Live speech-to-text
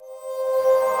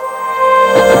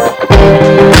So a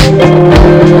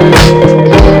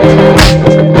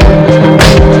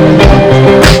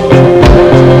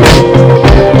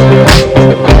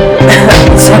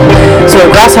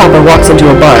grasshopper walks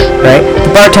into a bar, right?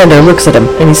 The bartender looks at him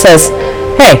and he says,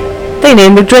 "Hey, they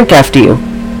named a drink after you."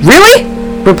 "Really?"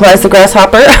 replies the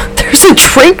grasshopper. "There's a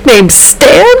drink named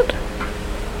Stan?"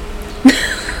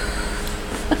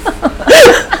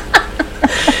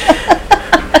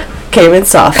 Came in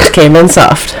soft.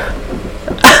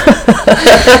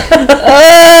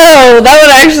 Oh, that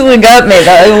one actually got me.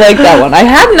 I like that one. I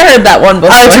hadn't heard that one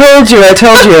before. I told you.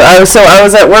 I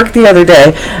was at work the other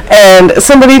day, and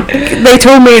they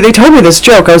told me this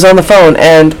joke. I was on the phone,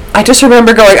 and I just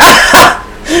remember going, "Ah!"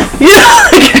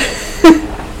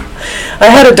 I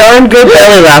had a darn good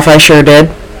belly laugh. I sure did.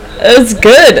 It's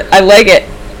good. I like it.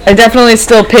 I definitely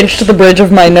still pinched the bridge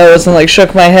of my nose and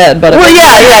shook my head, but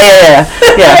yeah.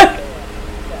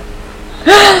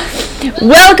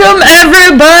 Welcome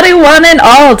everybody, one and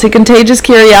all, to Contagious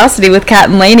Curiosity with KAT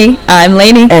and Laney. I'm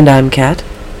Laney. And I'm KAT.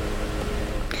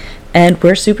 And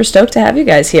we're super stoked to have you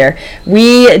guys here.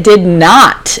 We did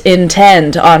not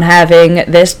intend on having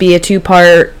this be a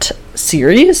two-part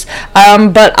series,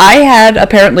 but I had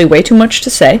apparently way too much to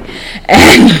say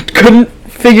and couldn't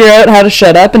figure out how to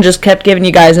shut up and just kept giving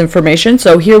you guys information.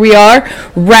 So here we are,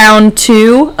 round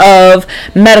 2 of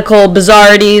medical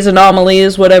bizarrities,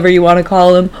 anomalies, whatever you want to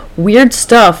call them. Weird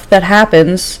stuff that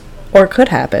happens or could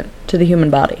happen to the human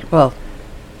body. Well,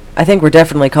 I think we're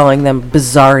definitely calling them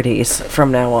bizarrities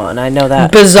from now on. I know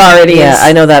that. Bizarrities. Yeah,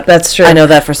 I know that. That's true. I know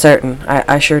that for certain.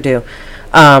 I sure do.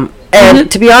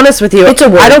 And to be honest with you, I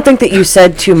don't think that you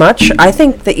said too much. I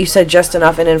think that you said just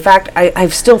enough. And in fact,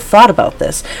 I've still thought about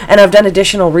this. And I've done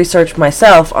additional research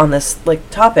myself on this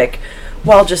topic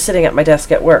while just sitting at my desk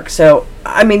at work. So,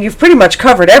 I mean, you've pretty much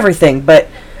covered everything. But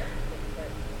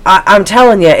I'm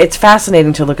telling you, it's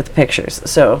fascinating to look at the pictures.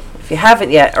 So, if you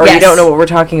haven't yet, or you don't know what we're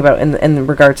talking about in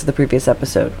regards to the previous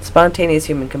episode, spontaneous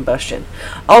human combustion.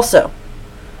 Also,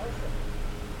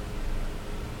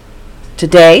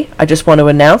 today, I just want to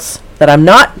announce that I'm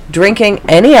not drinking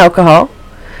any alcohol,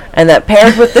 and that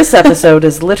paired with this episode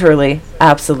is literally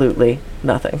absolutely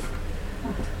nothing.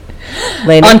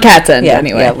 Laney? On KAT's end,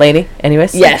 anyway. Yeah, Laney,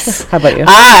 anyways? Yes. How about you?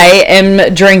 I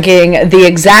am drinking the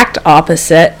exact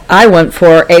opposite. I went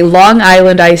for a Long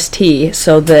Island iced tea,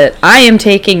 so that I am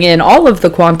taking in all of the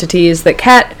quantities that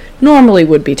KAT normally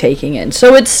would be taking in.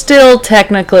 So it's still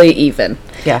technically even.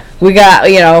 Yeah. We got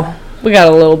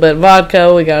a little bit of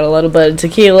vodka, we got a little bit of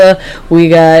tequila, we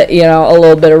got, a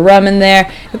little bit of rum in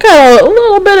there. We got a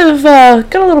little bit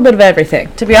of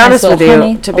everything. To be honest with you,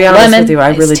 I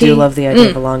really do love the idea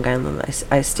of a Long Island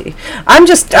iced tea.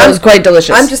 That was quite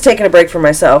delicious. I'm just taking a break for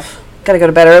myself. Got to go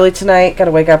to bed early tonight, got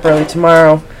to wake up early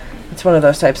tomorrow. It's one of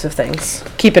those types of things.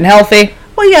 Keeping healthy.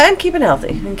 Well, yeah, and keeping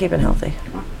healthy.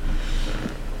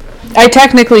 I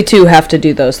technically, too, have to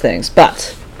do those things,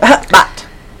 but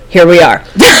here we are.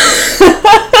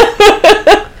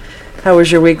 How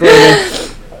was your week, Laney?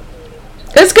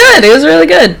 It's good. It was really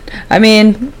good. I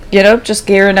mean, just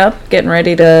gearing up, getting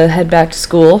ready to head back to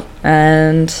school,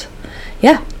 and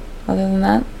yeah, other than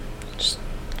that, just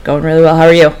going really well. How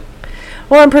are you?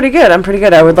 Well, I'm pretty good.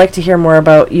 I would like to hear more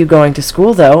about you going to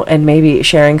school, though, and maybe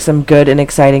sharing some good and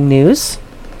exciting news.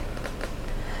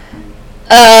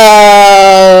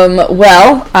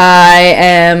 Well, I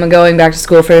am going back to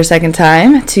school for a second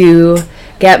time to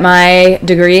get my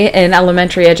degree in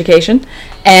elementary education,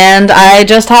 and I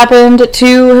just happened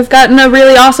to have gotten a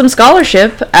really awesome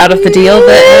scholarship out of the deal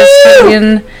that has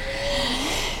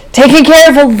taken care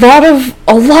of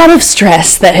a lot of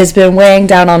stress that has been weighing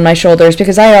down on my shoulders,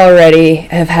 because I already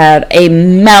have had a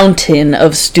mountain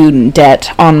of student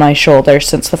debt on my shoulders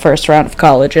since the first round of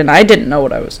college, and I didn't know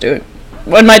what I was doing.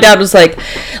 When my dad was like,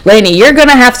 "Laney, you're going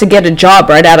to have to get a job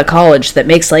right out of college that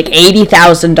makes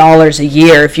 $80,000 a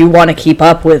year if you want to keep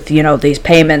up with, these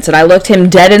payments." And I looked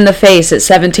him dead in the face at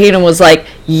 17 and was like,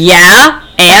 "Yeah,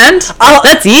 and?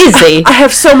 That's easy. I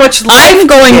have so much love. I'm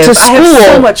going to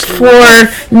school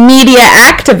for media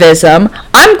activism.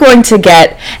 I'm going to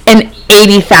get an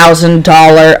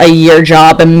 $80,000 a year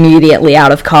job immediately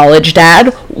out of college,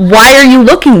 Dad. Why are you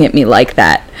looking at me like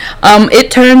that?"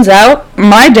 It turns out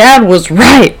my dad was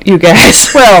right, you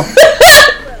guys. Well,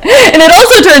 and it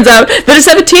also turns out that a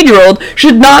 17-year-old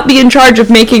should not be in charge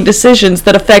of making decisions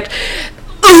that affect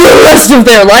the rest of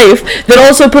their life, that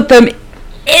also put them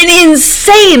in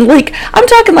insane, I'm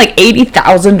talking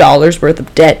 $80,000 worth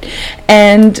of debt.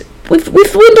 And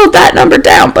we've dwindled that number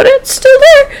down, but it's still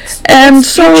there. And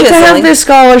so to have this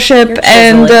scholarship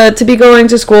and to be going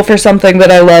to school for something that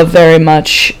I love very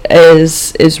much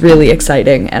is really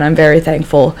exciting, and I'm very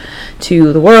thankful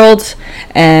to the world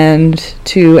and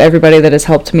to everybody that has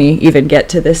helped me even get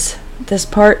to this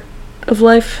part of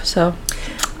life. So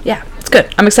yeah, it's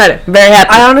good. I'm excited. I'm very happy.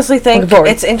 I honestly think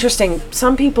it's interesting.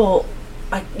 Some people,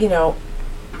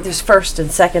 there's first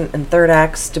and second and third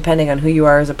acts depending on who you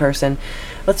are as a person.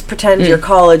 Let's pretend your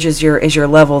college is your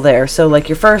level there. So like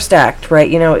your first act, right?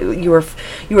 You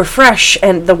were fresh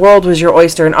and the world was your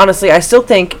oyster. And honestly, I still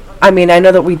think. I mean, I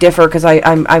know that we differ because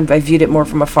I viewed it more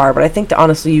from afar, but I think that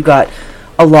honestly you got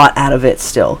a lot out of it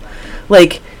still.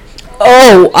 Like,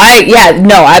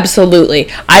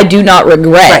 absolutely. I do not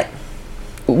regret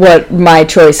what my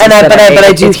choices. But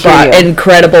I do hear you.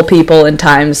 Incredible people in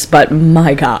times, but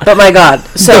my God.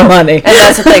 So the money. And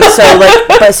that's the thing. So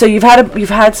so you've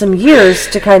had some years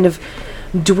to kind of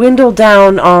dwindle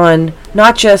down on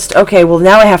not just, okay, well,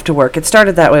 now I have to work. It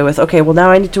started that way with, okay, well, now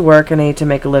I need to work and I need to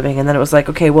make a living. And then it was like,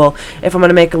 okay, well, if I'm going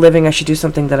to make a living, I should do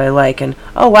something that I like. And,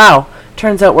 oh, wow,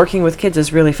 turns out working with kids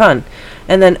is really fun.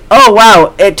 And then, oh,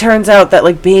 wow, it turns out that,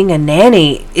 like, being a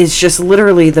nanny is just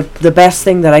literally the best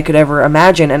thing that I could ever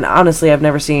imagine. And honestly, I've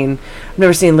never seen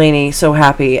Laney so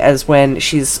happy as when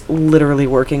she's literally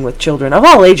working with children of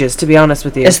all ages, to be honest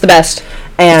with you. It's the best.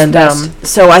 And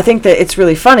so I think that it's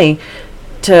really funny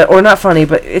or not funny,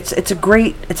 but it's a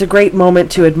great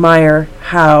moment to admire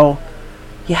how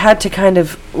you had to kind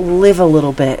of live a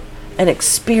little bit and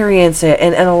experience it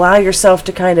and allow yourself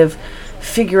to kind of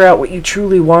figure out what you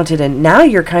truly wanted, and now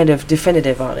you're kind of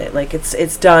definitive on it. Like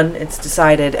it's done, it's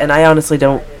decided, and I honestly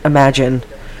don't imagine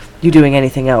you doing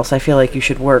anything else. I feel like you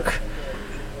should work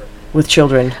with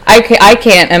children. I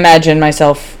can't imagine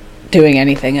myself doing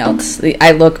anything else.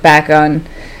 I look back on,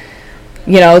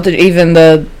 even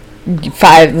the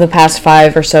past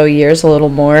 5 or so years, a little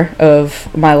more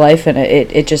of my life, and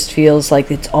it just feels like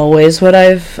it's always what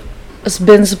I've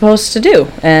been supposed to do,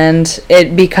 and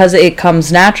because it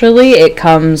comes naturally, it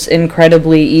comes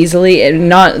incredibly easily, and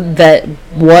not that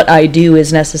what I do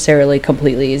is necessarily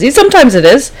completely easy. Sometimes it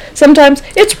is, sometimes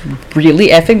it's really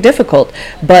effing difficult,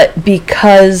 but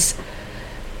because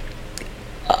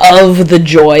of the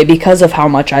joy, because of how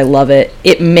much I love it,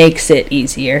 it makes it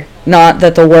easier. Not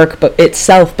that the work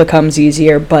itself becomes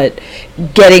easier, but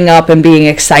getting up and being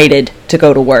excited to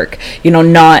go to work.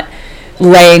 Not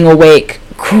laying awake,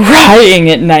 crying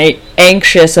at night,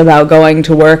 anxious about going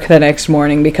to work the next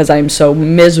morning because I'm so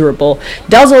miserable,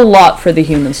 does a lot for the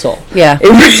human soul. Yeah,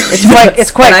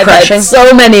 it's quite I've crushing. had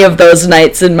so many of those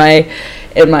nights in my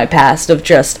past of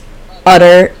just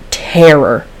utter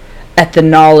terror at the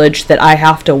knowledge that I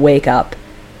have to wake up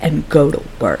and go to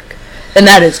work. And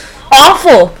that is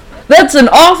awful. That's an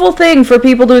awful thing for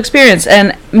people to experience,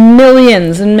 and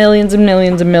millions and millions and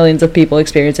millions and millions of people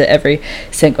experience it every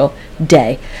single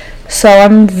day. So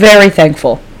I'm very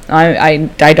thankful.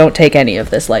 I don't take any of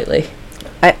this lightly.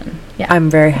 I'm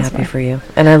very happy for you,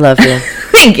 and I love you.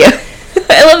 Thank you.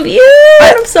 I love you.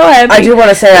 I'm so happy. I do want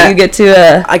to say that you get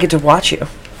to. I get to watch you.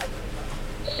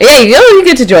 Yeah, you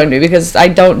get to join me because I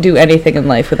don't do anything in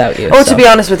life without you. To be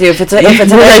honest with you, if it's an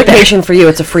education for you,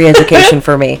 it's a free education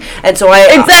for me. And so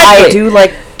I do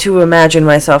like to imagine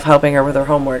myself helping her with her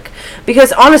homework,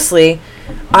 because honestly,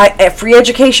 free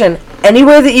education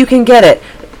anywhere that you can get it.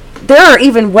 There are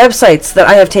even websites that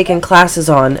I have taken classes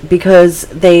on because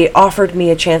they offered me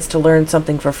a chance to learn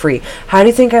something for free. How do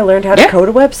you think I learned how to code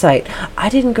a website? I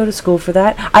didn't go to school for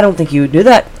that. I don't think you knew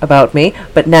that about me,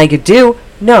 but now you do.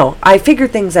 No, I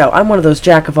figured things out. I'm one of those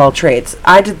jack of all trades.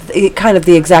 I did kind of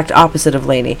the exact opposite of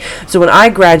Laney. So when I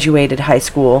graduated high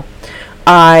school,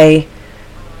 I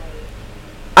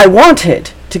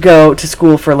wanted to go to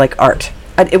school for like art.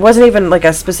 It wasn't even like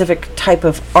a specific type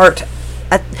of art.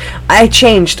 I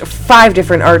changed 5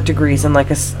 different art degrees and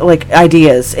like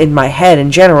ideas in my head in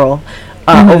general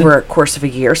over a course of a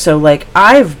year. So like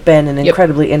I've been an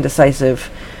incredibly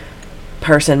indecisive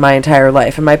person my entire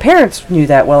life, and my parents knew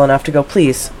that well enough to go,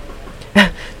 please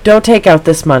don't take out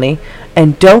this money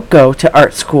and don't go to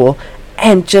art school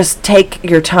and just take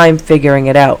your time figuring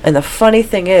it out. And the funny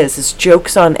thing is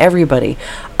joke's on everybody,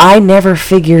 I never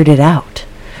figured it out.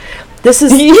 This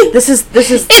is it's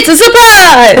a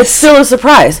surprise. It's still a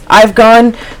surprise. I've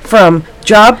gone from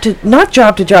job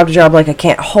to job like I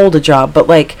can't hold a job, but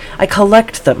like I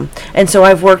collect them. And so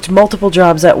I've worked multiple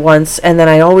jobs at once, and then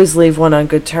I always leave one on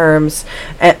good terms.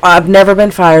 And I've never been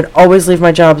fired, always leave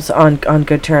my jobs on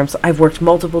good terms. I've worked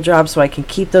multiple jobs so I can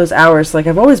keep those hours. Like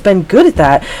I've always been good at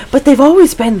that, but they've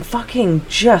always been fucking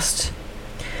just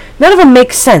none of them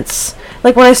make sense.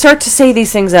 like when I start to say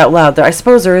these things out loud, I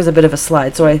suppose there is a bit of a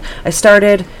slide. So I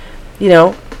started,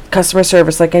 customer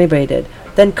service like anybody did.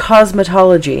 Then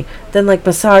cosmetology. Then like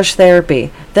massage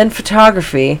therapy. Then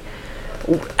photography.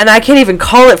 And I can't even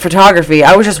call it photography.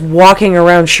 I was just walking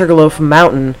around Sugarloaf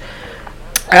Mountain.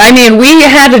 I mean, we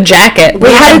had a jacket. We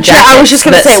had a jacket. I was just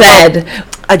going to say, said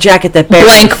a jacket that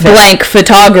blank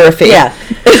photography. Yeah.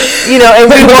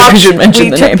 And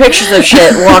we took pictures of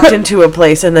shit, walked into a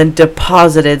place, and then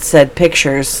deposited said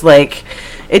pictures. Like,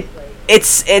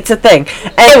 it's a thing.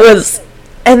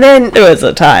 And it was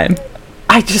a time.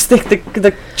 I just think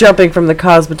the jumping from the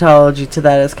cosmetology to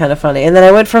that is kind of funny. And then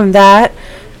I went from that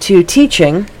to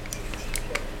teaching,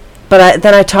 but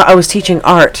I was teaching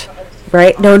art,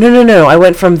 right? No. I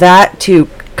went from that to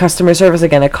customer service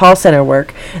again, a call center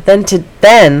work, then to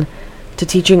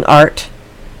teaching art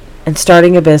and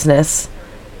starting a business,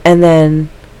 and then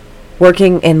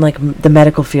working in like the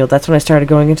medical field. That's when I started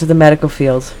going into the medical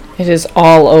field. It is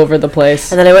all over the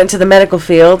place. And then I went into the medical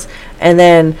field, and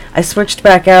then I switched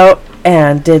back out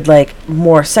and did like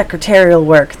more secretarial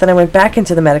work. Then I went back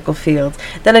into the medical field.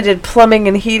 Then I did plumbing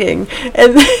and heating,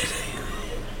 and then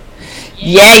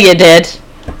yeah, you did.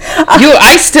 I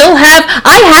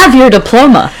have your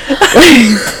diploma.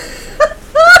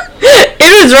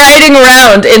 It was riding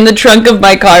around in the trunk of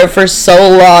my car for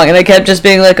so long, and I kept just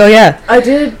being like, oh yeah. I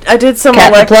did some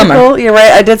electrical. You're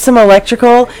right. I did some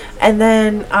electrical, and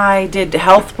then I did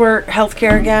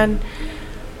healthcare again,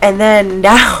 and then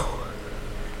now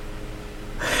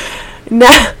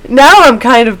I'm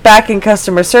kind of back in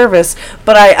customer service,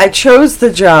 but I chose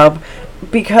the job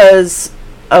because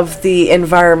of the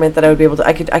environment that I would be able to.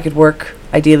 I could work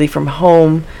ideally from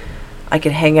home. I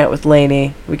could hang out with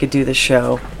Laney. We could do the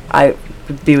show. I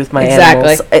would be with my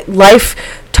animals. Life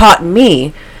taught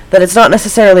me that it's not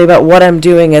necessarily about what I'm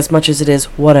doing as much as it is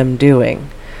what I'm doing.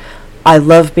 I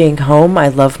love being home. I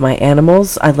love my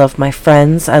animals. I love my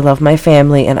friends. I love my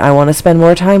family, and I want to spend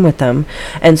more time with them.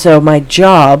 And so my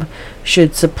job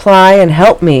should supply and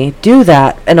help me do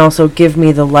that, and also give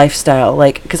me the lifestyle.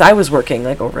 Like, because I was working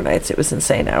like overnights. It was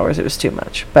insane hours. It was too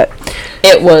much. But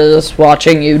it was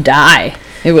watching you die.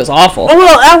 It was awful.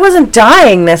 Well, I wasn't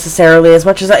dying necessarily as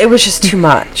much as it was just too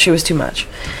much. It was too much.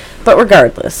 But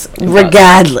regardless.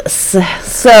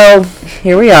 So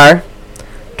here we are.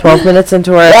 12 minutes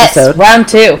into our episode. Round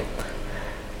 2.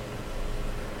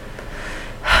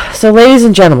 So, ladies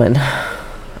and gentlemen,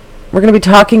 we're going to be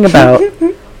talking about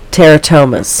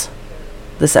teratomas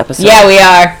this episode. Yeah, we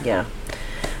are. Yeah.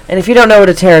 And if you don't know what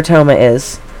a teratoma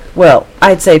is, well,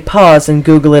 I'd say pause and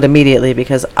Google it immediately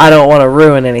because I don't want to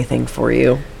ruin anything for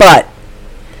you. But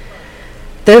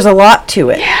there's a lot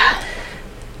to it. Yeah.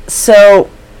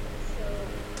 So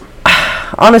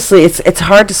honestly, it's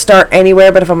hard to start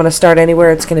anywhere, but if I'm going to start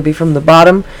anywhere, it's going to be from the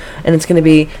bottom, and it's going to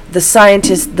be the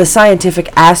scientific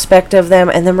aspect of them,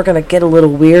 and then we're going to get a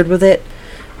little weird with it,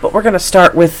 but we're going to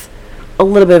start with a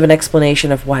little bit of an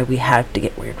explanation of why we had to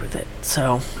get weird with it.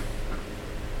 So,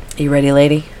 are you ready,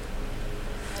 lady?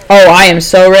 Oh, I am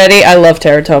so ready. I love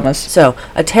teratomas. So,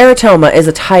 a teratoma is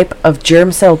a type of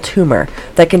germ cell tumor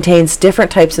that contains different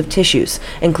types of tissues,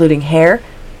 including hair,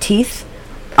 teeth,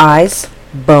 eyes,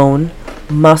 bone,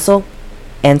 muscle,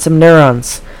 and some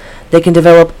neurons. They can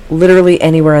develop literally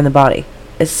anywhere in the body,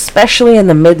 especially in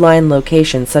the midline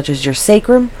locations such as your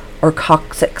sacrum or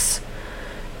coccyx.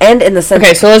 And in the center.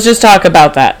 Okay, so let's just talk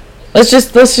about that. Let's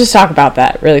just talk about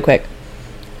that really quick.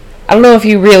 I don't know if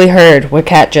you really heard what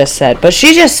Kat just said, but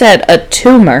she just said a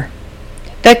tumor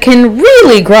that can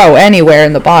really grow anywhere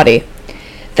in the body,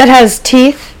 that has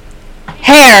teeth,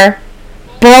 hair,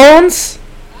 bones,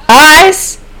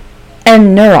 eyes,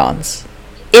 and neurons.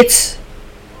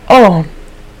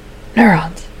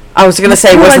 Neurons. I was going to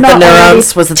say, was it the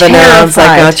neurons? Was it the neurons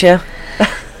that got you?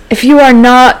 If you are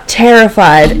not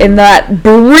terrified in that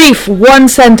brief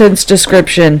one-sentence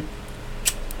description,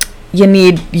 you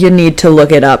need to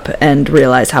look it up and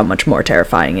realize how much more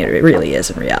terrifying it really is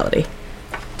in reality.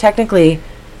 Technically,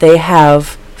 they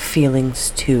have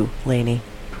feelings too, Laney.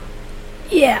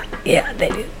 Yeah, they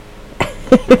do.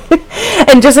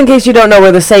 And just in case you don't know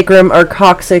where the sacrum or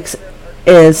coccyx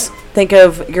is, think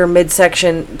of your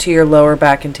midsection to your lower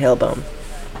back and tailbone.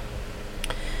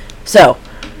 So,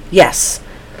 yes,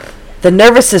 the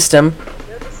nervous system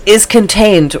is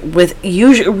contained with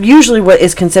usually what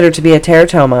is considered to be a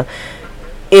teratoma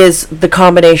is the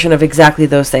combination of exactly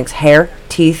those things: hair,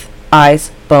 teeth,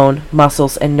 eyes, bone,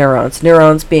 muscles, and neurons.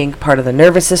 Neurons being part of the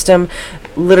nervous system,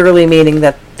 literally meaning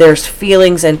that there's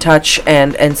feelings and touch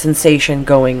and sensation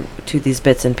going to these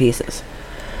bits and pieces.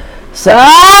 So,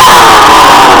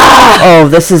 oh,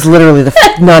 this is literally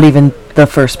not even the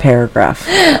first paragraph.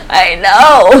 I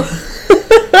know.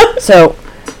 So,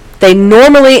 they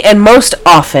normally and most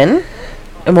often,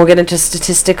 and we'll get into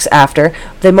statistics after,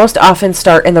 they most often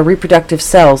start in the reproductive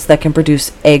cells that can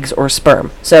produce eggs or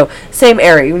sperm. So, same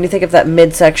area. When you think of that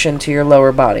midsection to your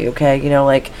lower body, okay? You know,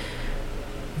 like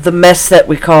the mess that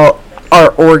we call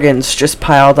our organs just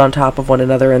piled on top of one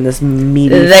another in this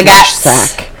meaty flesh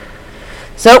sac.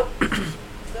 So,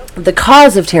 the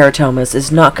cause of teratomas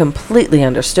is not completely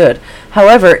understood.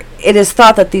 However, it is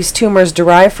thought that these tumors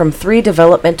derive from 3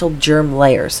 developmental germ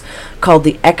layers, called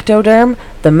the ectoderm,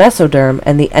 the mesoderm,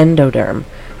 and the endoderm.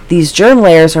 These germ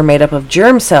layers are made up of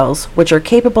germ cells, which are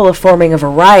capable of forming a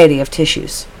variety of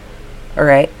tissues.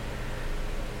 Alright?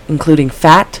 Including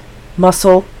fat,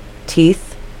 muscle, teeth,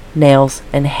 nails,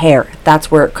 and hair.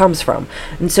 That's where it comes from.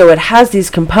 And so it has these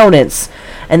components,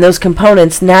 and those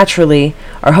components naturally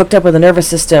are hooked up with a nervous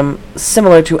system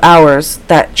similar to ours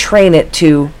that train it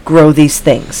to grow these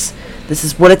things. This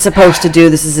is what it's supposed to do.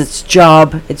 This is its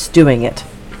job. It's doing it.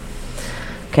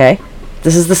 Okay?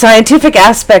 This is the scientific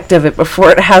aspect of it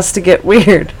before it has to get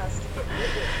weird.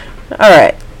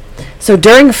 Alright. So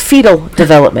during fetal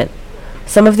development,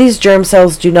 some of these germ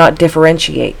cells do not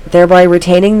differentiate, thereby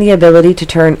retaining the ability to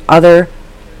turn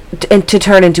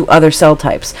into other cell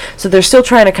types. So they're still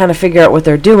trying to kind of figure out what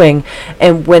they're doing,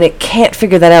 and when it can't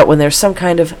figure that out, when there's some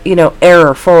kind of,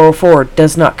 error, 404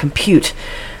 does not compute,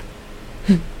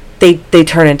 they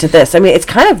turn into this. I mean, it's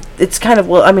kind of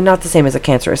well, I mean, not the same as a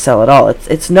cancerous cell at all.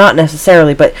 It's not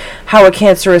necessarily, but how a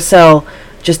cancerous cell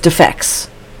just defects.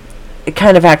 It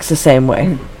kind of acts the same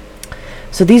way.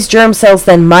 So these germ cells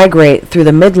then migrate through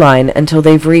the midline until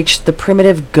they've reached the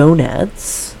primitive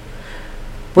gonads,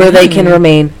 where they can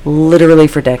remain literally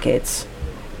for decades.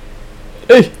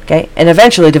 Okay? And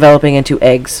eventually developing into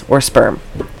eggs or sperm.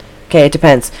 Okay, it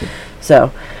depends.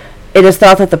 So, it is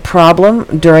thought that the problem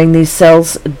during these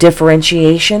cells'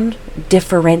 differentiation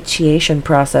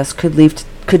process could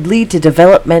lead to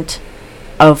development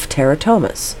of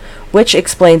teratomas, which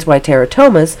explains why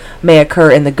teratomas may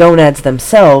occur in the gonads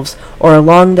themselves or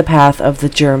along the path of the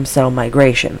germ cell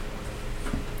migration.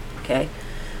 Okay,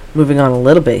 moving on a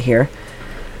little bit here.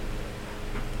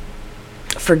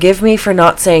 Forgive me for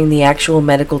not saying the actual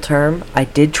medical term. I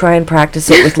did try and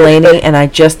practice it with Laney, and I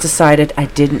just decided I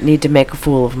didn't need to make a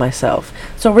fool of myself.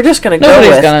 So we're just going to go with...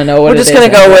 Nobody's going to know what it is. We're just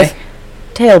going to go with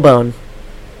tailbone.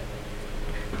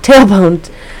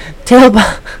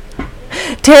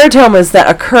 Teratomas that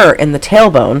occur in the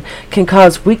tailbone can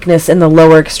cause weakness in the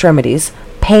lower extremities,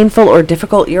 painful or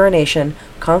difficult urination,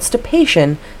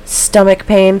 constipation, stomach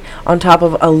pain, on top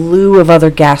of a slew of other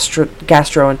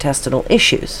gastrointestinal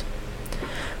issues.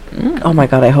 Oh my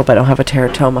god, I hope I don't have a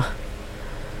teratoma.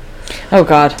 Oh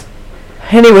god.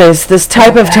 Anyways, this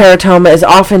type of teratoma is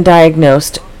often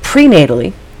diagnosed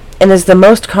prenatally and is the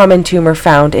most common tumor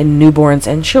found in newborns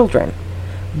and children,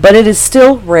 but it is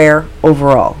still rare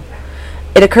overall.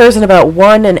 It occurs in about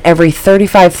 1 in every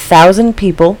 35,000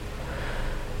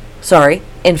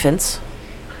 infants,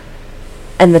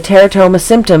 and the teratoma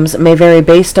symptoms may vary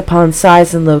based upon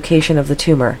size and location of the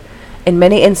tumor. In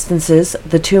many instances,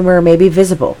 the tumor may be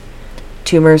visible.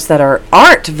 Tumors that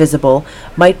aren't visible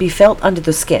might be felt under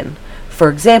the skin. For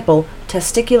example,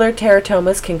 testicular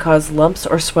teratomas can cause lumps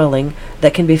or swelling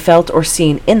that can be felt or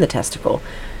seen in the testicle.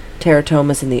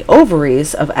 Teratomas in the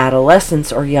ovaries of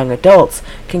adolescents or young adults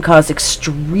can cause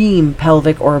extreme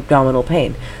pelvic or abdominal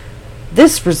pain.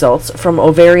 This results from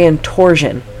ovarian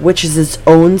torsion, which is its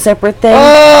own separate thing.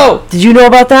 Oh! Did you know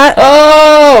about that?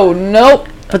 Oh, nope.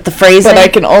 But the phrasing... But I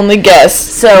can only guess.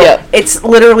 So, It's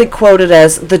literally quoted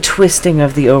as the twisting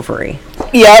of the ovary.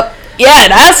 Yep. Yeah,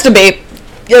 it has to be.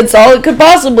 That's all it could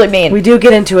possibly mean. We do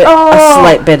get into it a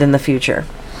slight bit in the future.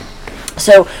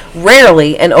 So,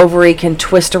 rarely an ovary can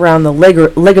twist around the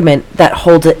ligament that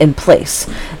holds it in place.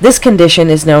 This condition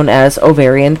is known as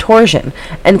ovarian torsion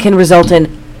and can result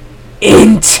in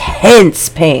intense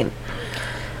pain.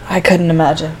 I couldn't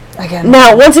imagine.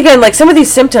 Now, once again, like some of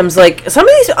these symptoms, like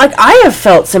I have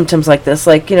felt symptoms like this,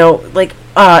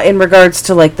 in regards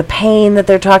to like the pain that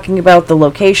they're talking about, the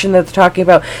location that they're talking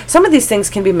about. Some of these things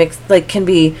can be mixed,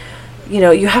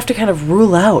 you have to kind of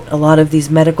rule out a lot of these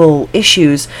medical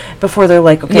issues before they're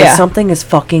like, okay, something is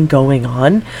fucking going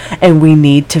on and we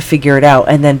need to figure it out.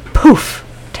 And then poof,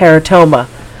 teratoma.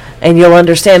 And you'll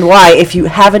understand why if you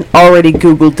haven't already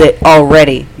Googled it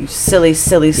already. You silly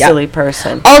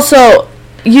person. Also,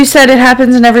 you said it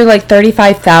happens in every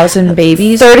 35,000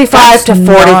 babies? 35 to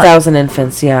 40,000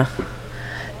 infants, yeah.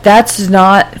 That's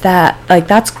not that,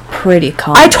 that's pretty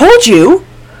common. I told you.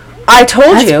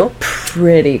 That's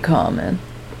pretty common.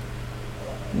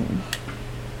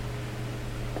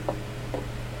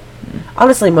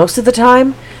 Honestly, most of the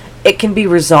time, it can be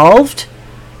resolved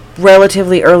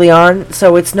relatively early on,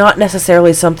 so it's not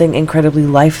necessarily something incredibly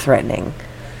life-threatening.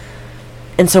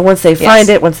 And so once they find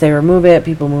it, once they remove it,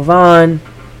 people move on.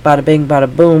 Bada bing,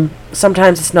 bada boom.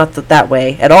 Sometimes it's not that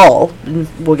way at all.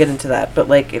 We'll get into that. But,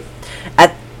 like,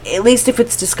 at least if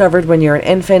it's discovered when you're an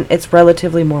infant, it's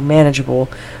relatively more manageable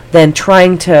than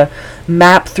trying to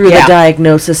map through the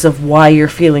diagnosis of why you're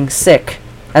feeling sick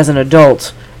as an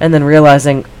adult and then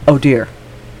realizing, oh dear.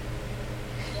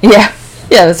 Yeah.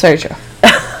 Yeah, that's very true.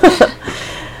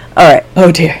 All right.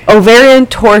 Oh dear. Ovarian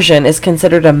torsion is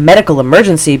considered a medical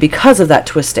emergency because of that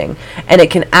twisting, and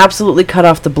it can absolutely cut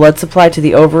off the blood supply to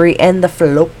the ovary and the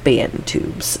fallopian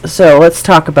tubes. So let's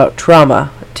talk about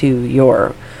trauma to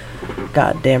your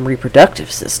goddamn reproductive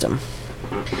system.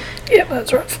 Yeah,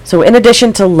 that's rough. So in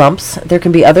addition to lumps, there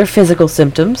can be other physical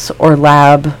symptoms or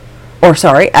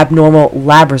abnormal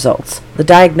lab results. The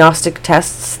diagnostic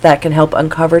tests that can help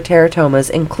uncover teratomas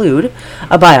include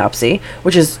a biopsy,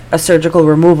 which is a surgical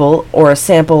removal or a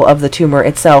sample of the tumor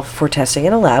itself for testing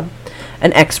in a lab,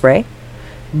 an X-ray,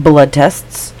 blood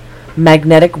tests,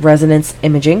 magnetic resonance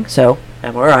imaging, so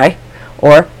MRI,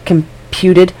 or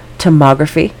computed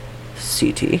tomography,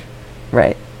 CT.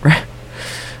 Right.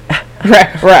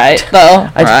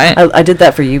 I did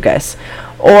that for you guys.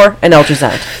 Or an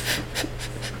ultrasound,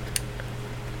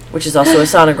 which is also a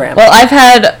sonogram. Well, I've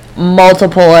had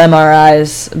multiple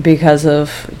MRIs because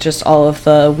of just all of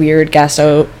the weird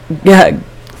the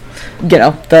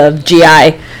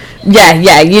GI.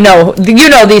 Yeah, you know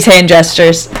these hand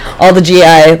gestures, all the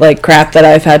GI like crap that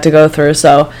I've had to go through.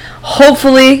 So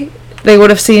hopefully they would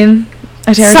have seen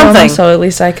a teratoma, so at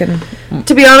least I can.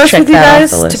 To be honest with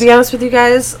you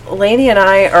guys, Laney and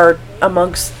I are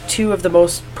amongst two of the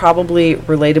most probably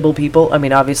relatable people. I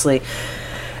mean, obviously,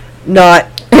 not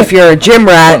if you're a gym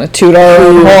rat. Want to toot our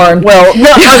own horn. Well, no,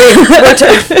 I mean,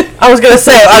 I was gonna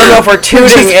say I don't know if we're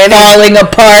tooting and falling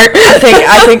apart.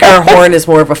 I think our horn is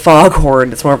more of a fog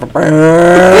horn. It's more of a.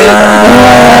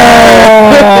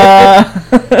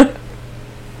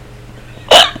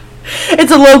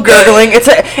 It's a low gurgling. It's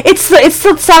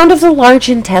the sound of the large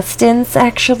intestines,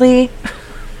 actually.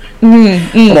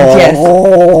 Yes.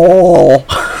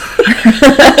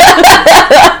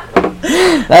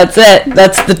 That's it.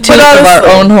 That's the toot of our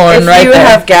own horn right there. If you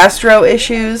have gastro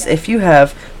issues, if you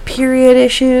have period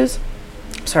issues,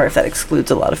 sorry if that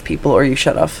excludes a lot of people, or you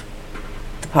shut off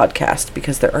the podcast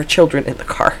because there are children in the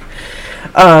car.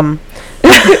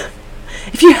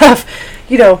 If you have,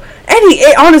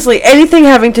 honestly, anything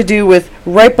having to do with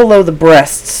right below the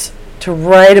breasts to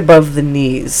right above the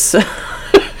knees.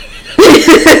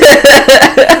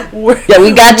 Yeah,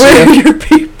 we got you. Where are your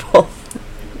people?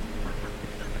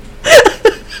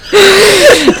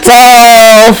 It's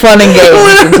all fun and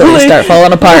games until we start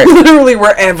falling apart. Literally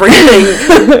where everything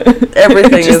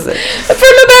is.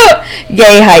 From about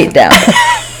yay height down.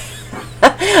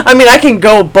 I mean, I can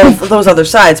go both of those other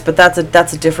sides, but that's a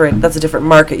different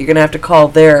market. You're gonna have to call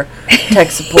their tech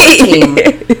support team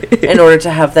in order to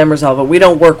have them resolve it. We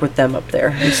don't work with them up there.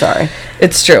 I'm sorry.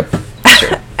 It's true.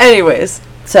 Anyways,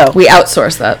 so we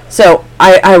outsource that. So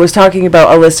I was talking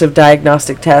about a list of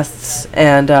diagnostic tests,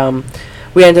 and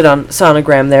we ended on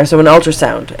sonogram there, so an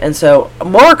ultrasound. And so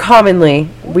more commonly,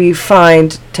 we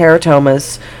find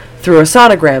teratomas through a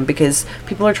sonogram because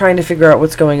people are trying to figure out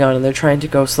what's going on, and they're trying to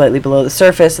go slightly below the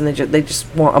surface, and they just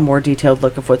want a more detailed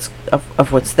look of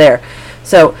what's there.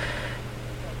 So,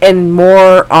 and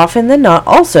more often than not,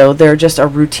 also they're just a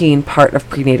routine part of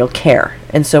prenatal care.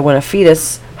 And so when a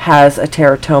fetus has a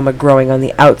teratoma growing on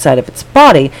the outside of its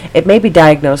body, it may be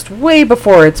diagnosed way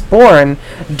before it's born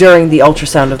during the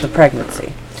ultrasound of the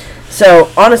pregnancy. So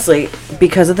honestly,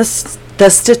 because of the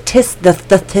statistics,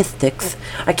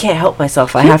 I can't help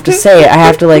myself. I have to say it. I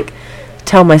have to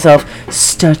tell myself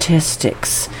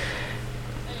statistics.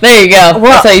 There you go.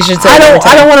 Well, that's how you should say it.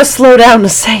 I don't want to slow down to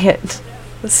say it,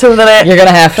 so that you're gonna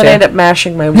have to. I end up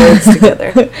mashing my words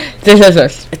together.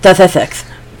 Statistics.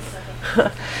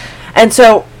 And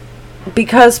so,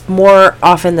 because more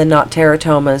often than not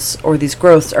teratomas or these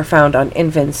growths are found on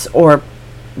infants or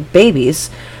babies,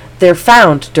 they're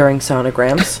found during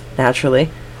sonograms, naturally.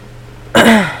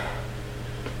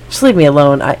 Just leave me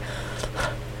alone.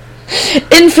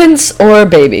 Infants or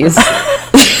babies.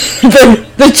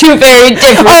 the two very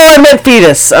different. Oh, I meant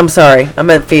fetus. I'm sorry. I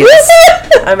meant fetus.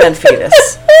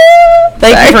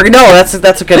 Thank you for... No, that's a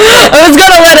good... I was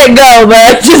going to let it go, but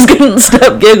I just couldn't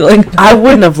stop giggling. I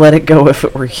wouldn't have let it go if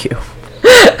it were you.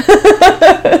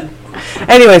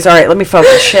 Anyways, alright, let me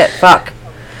focus. Shit, fuck.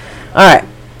 Alright.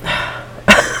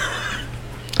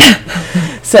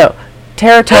 So,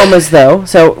 teratomas, though,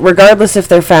 so regardless if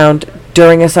they're found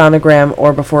during a sonogram,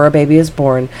 or before a baby is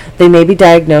born. They may be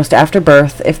diagnosed after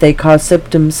birth if they cause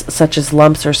symptoms such as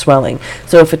lumps or swelling.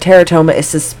 So if a teratoma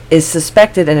is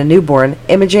suspected in a newborn,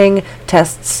 imaging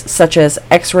tests such as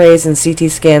X-rays and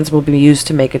CT scans will be used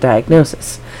to make a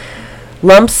diagnosis.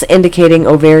 Lumps indicating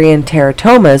ovarian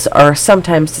teratomas are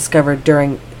sometimes discovered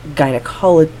during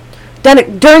gynecology.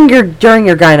 During your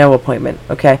gyno appointment,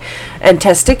 okay? And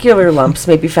testicular lumps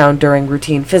may be found during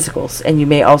routine physicals, and you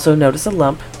may also notice a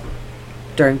lump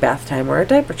during bath time or a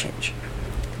diaper change.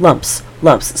 Lumps,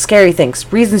 scary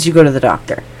things, reasons you go to the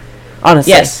doctor.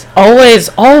 Honestly. Yes, always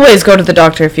go to the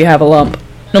doctor if you have a lump,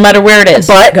 no matter where it is.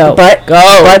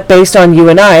 But based on you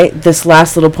and I, this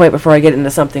last little point before I get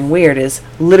into something weird is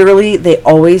literally they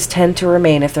always tend to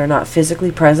remain, if they're not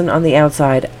physically present on the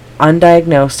outside,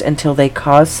 undiagnosed until they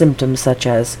cause symptoms such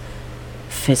as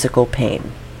physical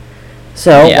pain.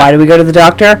 So, why do we go to the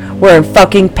doctor? We're in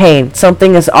fucking pain.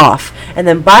 Something is off. And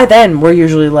then by then, we're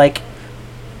usually like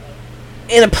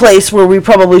in a place where we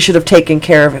probably should have taken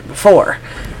care of it before.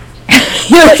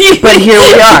 but here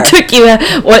we are. It took you,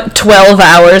 12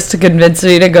 hours to convince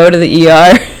me to go to the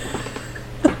ER?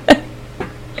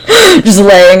 Just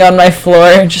laying on my floor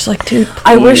and just like, dude,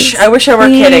 please, I wish I were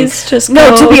kidding. Just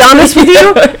no, to be honest with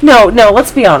you, no,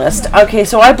 let's be honest. Okay,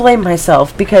 so I blame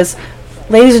myself because,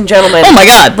 ladies and gentlemen. Oh my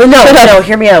God! No,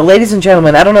 hear me out, ladies and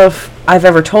gentlemen. I don't know if I've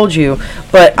ever told you,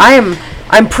 but I'm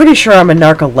pretty sure I'm a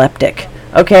narcoleptic.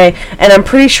 Okay, and I'm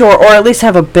pretty sure, or at least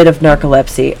have a bit of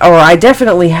narcolepsy, or I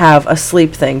definitely have a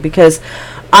sleep thing because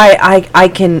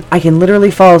I can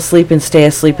literally fall asleep and stay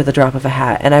asleep at the drop of a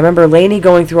hat. And I remember Laney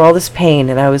going through all this pain,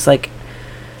 and I was like,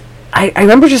 I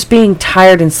remember just being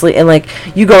tired and sleep, and like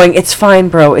you going, it's fine,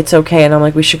 bro, it's okay. And I'm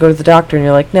like, we should go to the doctor, and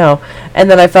you're like, no.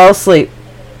 And then I fell asleep,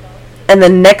 and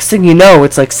then next thing you know,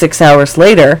 it's like 6 hours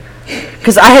later.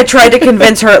 Because I had tried to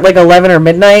convince her at like 11 or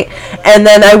midnight, and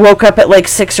then I woke up at like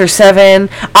 6 or 7.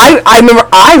 I remember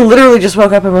I literally just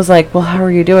woke up and was like, well, how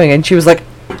are you doing? And she was like,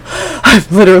 I'm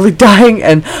literally dying.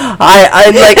 And I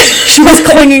like, she was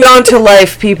clinging on to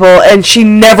life, people, and she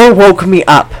never woke me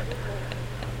up.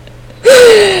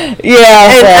 Yeah,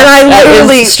 and I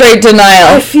literally straight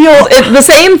denial. I feel the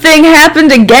same thing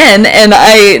happened again, and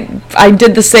I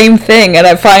did the same thing, and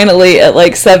I finally at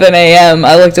like 7 a.m.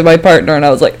 I looked at my partner and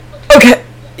I was like, okay,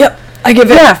 yep, I give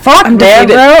it. Yeah, fuck, man,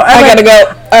 bro. I gotta go.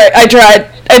 All right, I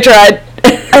tried.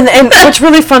 And what's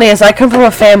really funny is I come from a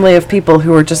family of people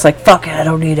who are just like, fuck it, I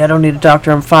don't need a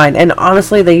doctor, I'm fine. And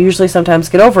honestly, they usually sometimes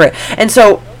get over it. And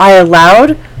so I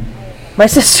allowed my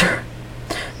sister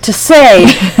to say,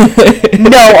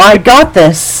 no, I got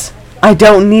this. I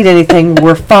don't need anything.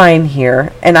 We're fine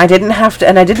here. And I didn't have to,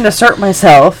 and I didn't assert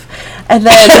myself. And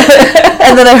then,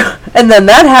 and then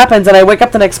that happens, and I wake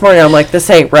up the next morning, and I'm like, this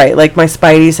ain't right. Like, my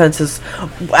spidey senses,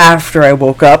 after I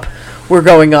woke up, were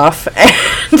going off.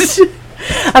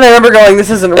 And I remember going,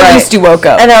 this isn't right. At least you woke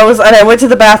up. And I went to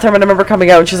the bathroom, and I remember coming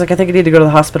out, and she's like, I think I need to go to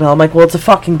the hospital. I'm like, well, it's a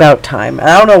fucking about time. And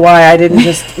I don't know why I didn't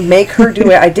just make her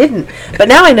do it. I didn't. But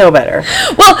now I know better.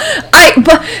 Well,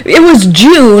 but it was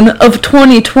June of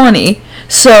 2020,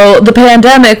 so the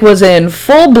pandemic was in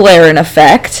full blaring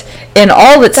effect in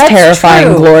all its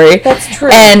terrifying glory. That's true.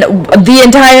 And the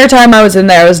entire time I was in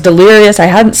there, I was delirious. I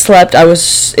hadn't slept. I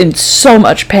was in so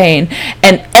much pain.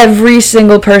 And every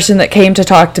single person that came to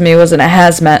talk to me was in a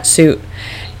hazmat suit.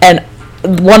 And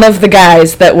one of the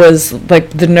guys that was,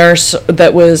 like, the nurse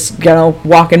that was,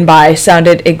 walking by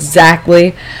sounded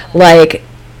exactly like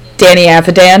Danny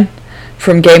Avidan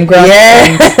from Game Grumps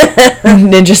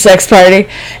and Ninja Sex Party,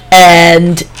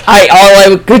 and all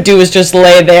I could do was just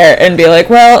lay there and be like,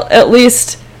 well, at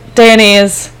least Dan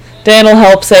will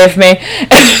help save me.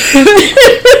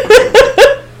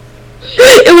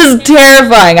 It was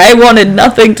terrifying. I wanted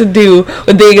nothing to do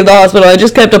with being in the hospital. I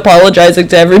just kept apologizing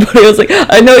to everybody. I was like,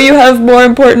 I know you have more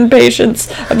important patients.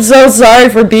 I'm so sorry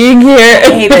for being here.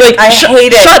 I hate it. I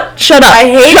hate it. Shut up. I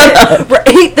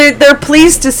hate it. They're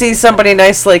pleased to see somebody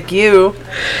nice like you,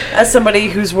 as somebody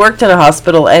who's worked in a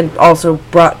hospital and also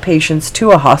brought patients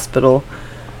to a hospital.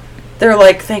 They're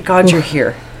like, thank God you're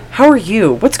here. How are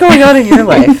you? What's going on in your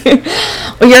life?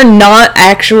 Well, you're not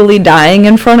actually dying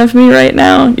in front of me right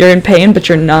now. You're in pain, but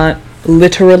you're not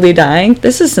literally dying.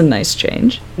 This is a nice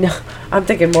change. No, I'm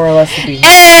thinking more or less to be.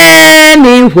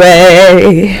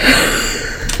 Anyway.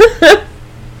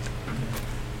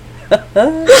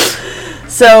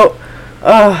 So,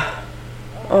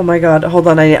 oh my God, hold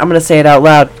on. I'm going to say it out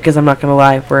loud because I'm not going to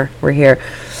lie. We're here.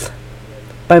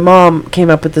 My mom came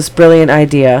up with this brilliant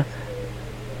idea.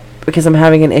 Because I'm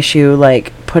having an issue,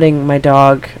 like, putting my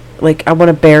dog, like, I want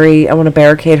to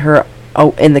barricade her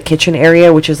in the kitchen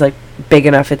area, which is like big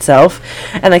enough itself,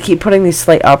 and I keep putting these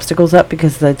slight obstacles up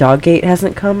because the dog gate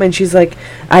hasn't come. And she's like,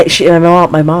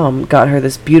 my mom got her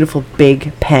this beautiful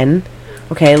big pen.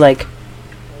 Okay, like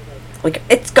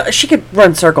she could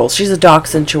run circles. She's a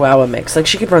Dachshund Chihuahua mix. Like,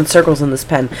 she could run circles in this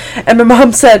pen. And my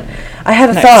mom said, I had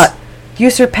a thought.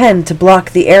 Use her pen to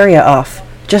block the area off.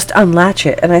 Just unlatch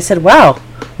it. And I said, wow.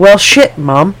 Well, shit,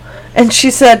 Mom. And she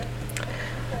said,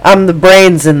 I'm the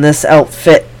brains in this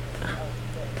outfit.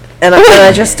 And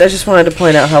I just wanted to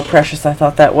point out how precious I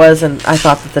thought that was, and I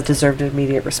thought that deserved an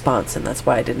immediate response, and that's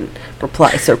why I didn't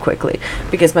reply so quickly,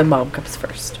 because my mom comes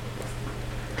first.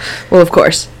 Well, of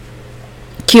course.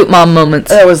 Cute mom moments.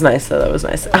 That was nice, though. That was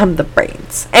nice. I'm the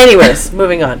brains. Anyways,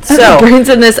 moving on. So, brains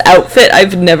in this outfit?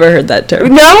 I've never heard that term.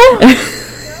 No?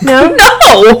 No?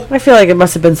 No! I feel like it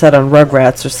must have been said on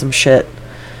Rugrats or some shit.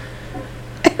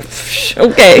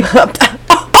 Okay.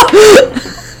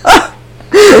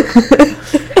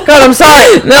 God, I'm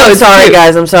sorry. No, I'm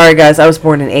sorry, guys. I was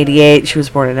born in 88. She was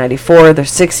born in 94.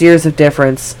 There's 6 years of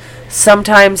difference.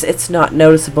 Sometimes it's not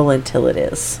noticeable until it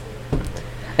is.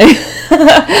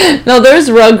 No, there's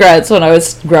Rugrats when I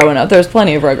was growing up. There was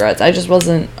plenty of Rugrats. I just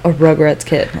wasn't a Rugrats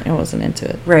kid. I wasn't into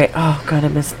it. Right. Oh, God, I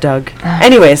miss Doug.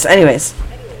 Anyways.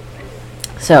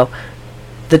 So,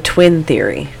 the twin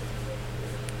theory.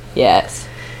 Yes.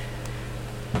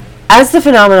 As the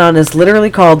phenomenon is literally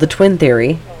called the twin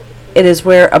theory, it is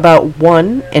where about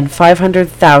 1 in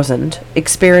 500,000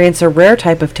 experience a rare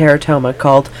type of teratoma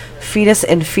called fetus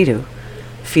in fetu.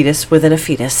 Fetus within a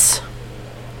fetus.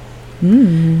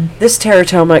 This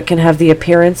teratoma can have the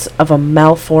appearance of a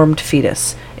malformed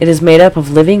fetus. It is made up of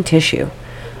living tissue.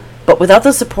 But without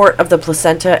the support of the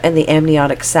placenta and the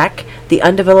amniotic sac, the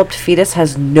undeveloped fetus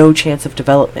has no chance of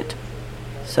development.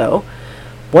 So,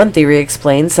 one theory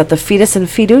explains that the fetus in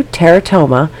fetu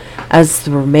teratoma, as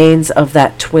the remains of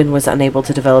that twin was unable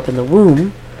to develop in the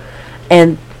womb,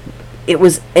 and it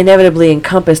was inevitably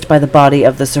encompassed by the body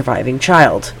of the surviving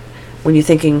child. When you're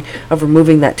thinking of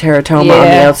removing that teratoma on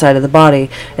the outside of the body,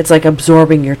 it's like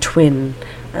absorbing your twin,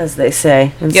 as they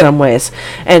say, in some ways.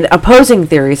 And opposing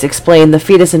theories explain the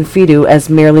fetus in fetu as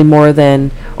merely more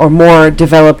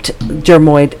developed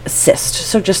dermoid cyst.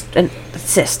 So just a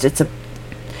cyst. It's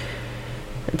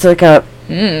like a,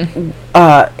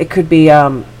 it could be,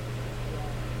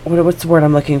 what's the word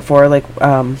I'm looking for? Like,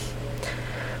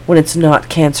 when it's not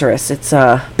cancerous, it's,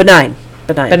 benign.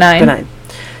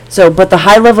 So, but the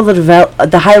high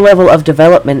level of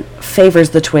development favors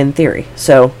the twin theory.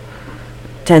 So,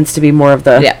 tends to be more of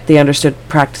the understood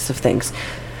practice of things.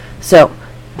 So,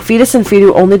 fetus in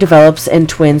fetu only develops in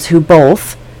twins who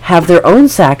both have their own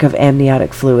sac of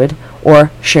amniotic fluid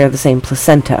or share the same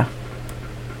placenta.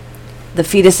 The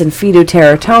fetus in fetu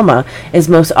teratoma is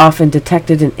most often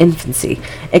detected in infancy.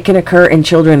 It can occur in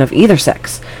children of either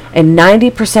sex. In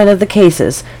 90% of the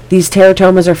cases, these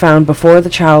teratomas are found before the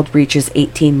child reaches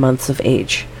 18 months of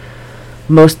age.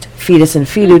 Most fetus in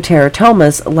fetu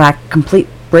teratomas lack complete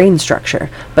brain structure,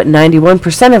 but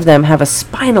 91% of them have a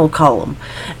spinal column,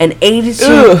 and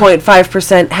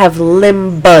 82.5% have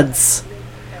limb buds.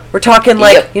 We're talking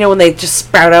like, when they just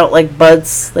sprout out like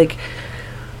buds, like...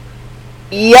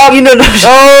 Yep.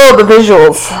 The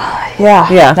visuals.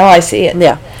 Yeah. Now I see it.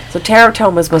 Yeah. So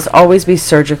teratomas must always be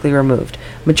surgically removed.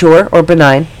 Mature or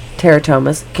benign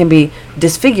teratomas can be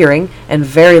disfiguring and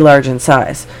very large in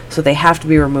size, so they have to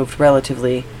be removed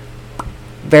relatively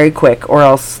very quick, or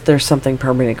else there's something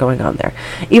permanent going on there.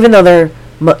 Even though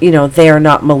they are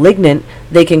not malignant,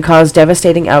 they can cause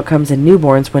devastating outcomes in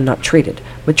newborns when not treated.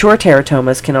 Mature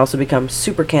teratomas can also become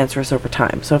super cancerous over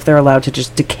time, so if they're allowed to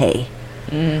just decay.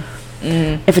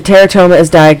 If a teratoma is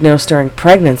diagnosed during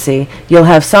pregnancy, you'll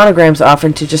have sonograms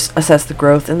often to just assess the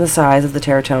growth and the size of the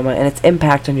teratoma and its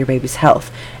impact on your baby's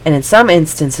health. And in some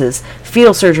instances,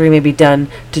 fetal surgery may be done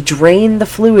to drain the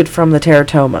fluid from the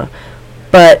teratoma.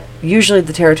 But usually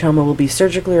the teratoma will be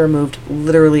surgically removed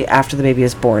literally after the baby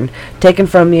is born, taken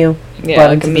from you,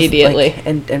 immediately,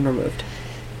 and removed.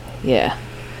 Yeah,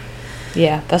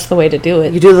 that's the way to do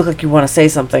it. You do look like you want to say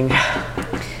something.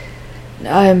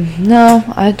 No,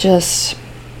 it's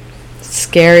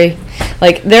scary.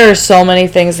 Like, there are so many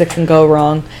things that can go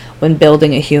wrong when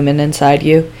building a human inside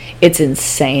you. It's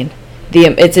insane.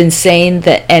 It's insane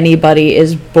that anybody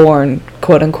is born,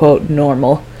 quote unquote,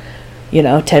 normal.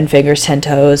 10 fingers, 10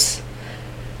 toes.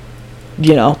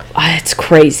 It's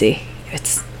crazy.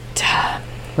 It's,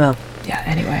 well, yeah,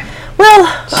 anyway. Well,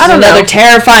 I don't know. Another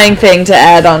terrifying thing to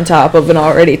add on top of an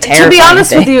already terrifying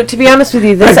thing. To be honest with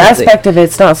you, this aspect of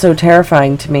it's not so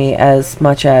terrifying to me as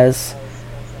much as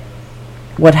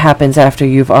what happens after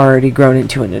you've already grown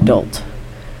into an adult.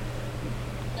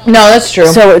 No, that's true.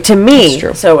 So to me,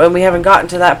 and we haven't gotten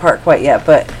to that part quite yet,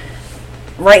 but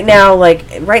right now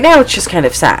it's just kind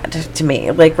of sad to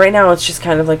me. Like right now it's just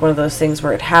kind of like one of those things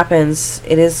where it happens.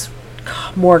 It is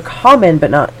more common,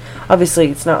 but not, obviously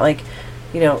it's not like,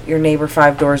 your neighbor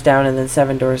 5 doors down and then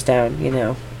 7 doors down,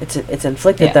 it's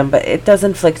inflicted them, but it does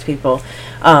inflict people.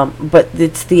 But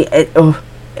it's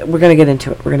we're going to get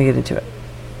into it.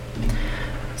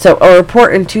 So a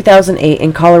report in 2008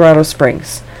 in Colorado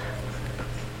Springs,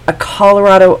 in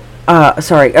Colorado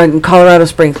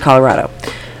Springs, Colorado,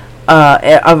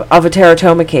 of a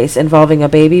teratoma case involving a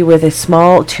baby with a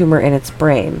small tumor in its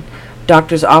brain.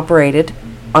 Doctors operated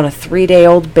on a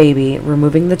 3-day-old baby,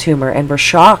 removing the tumor, and were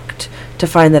shocked to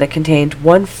find that it contained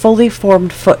one fully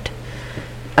formed foot,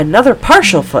 another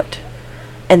partial foot,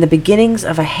 and the beginnings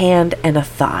of a hand and a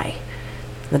thigh.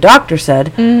 The doctor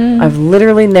said, I've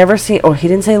literally never seen, he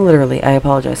didn't say literally, I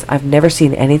apologize. I've never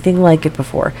seen anything like it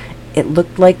before. It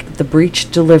looked like the breech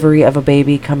delivery of a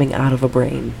baby coming out of a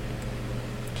brain.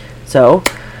 So,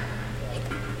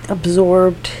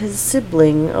 absorbed his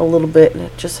sibling a little bit, and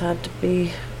it just had to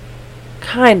be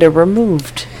kind of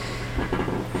removed,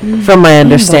 from my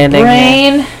understanding.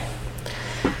 Brain.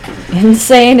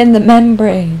 Insane in the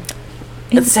membrane.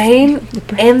 Insane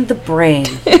in the brain.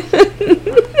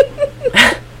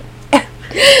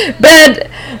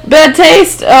 Bad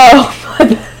taste. Oh,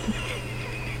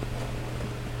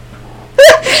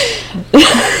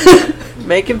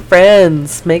 my Making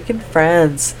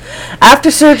friends. After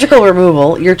surgical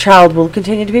removal, your child will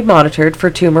continue to be monitored for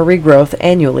tumor regrowth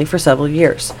annually for several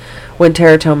years. When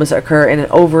teratomas occur in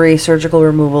an ovary, surgical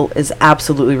removal is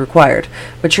absolutely required.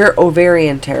 Mature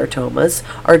ovarian teratomas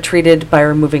are treated by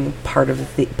removing part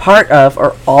of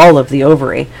or all of the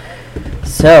ovary.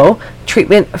 So,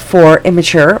 treatment for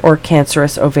immature or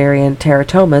cancerous ovarian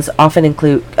teratomas often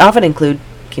include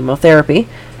chemotherapy,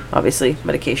 obviously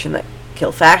medication that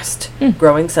kill fast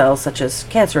growing cells such as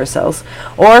cancerous cells,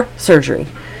 or surgery.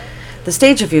 The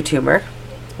stage of your tumor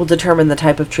will determine the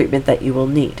type of treatment that you will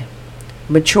need.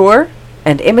 Mature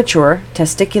and immature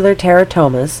testicular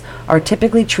teratomas are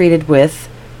typically treated with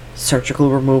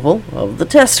surgical removal of the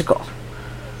testicle.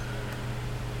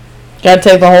 Gotta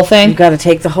take the whole thing? You gotta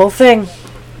take the whole thing.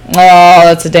 Oh,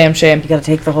 that's a damn shame. You gotta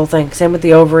take the whole thing. Same with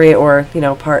the ovary or,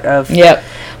 part of... Yep.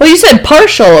 Well, you said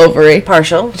partial ovary.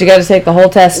 Partial. But you gotta take the whole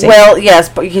testy. Well, yes,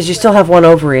 but because you still have one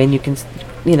ovary and you can,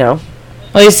 Well,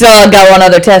 you still got one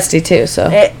other testy, too, so...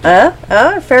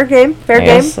 fair game. I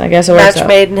guess it works out.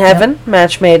 Made in heaven. Yep.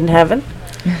 Match made in heaven.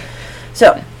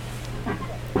 So,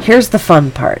 here's the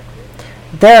fun part.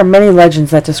 There are many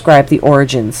legends that describe the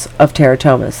origins of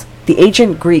teratomas. The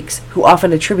ancient Greeks, who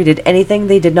often attributed anything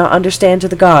they did not understand to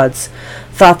the gods,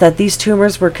 thought that these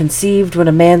tumors were conceived when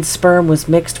a man's sperm was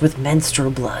mixed with menstrual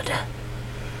blood.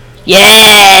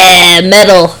 Yeah,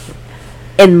 metal.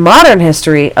 In modern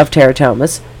history of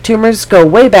teratomas, tumors go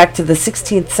way back to the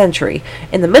 16th century.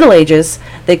 In the Middle Ages,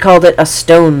 they called it a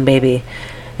stone baby.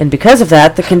 And because of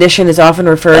that, the condition is often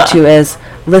referred to as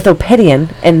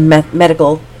lithopedion in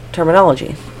medical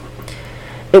terminology.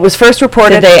 It was first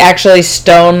reported... Did they actually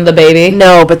stone the baby?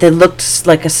 No, but they looked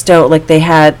like a stone. Like they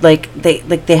had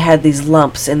they had these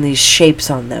lumps and these shapes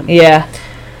on them. Yeah.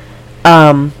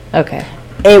 Okay.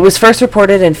 It was first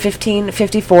reported in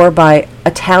 1554 by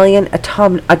Italian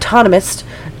anatomist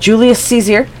Julius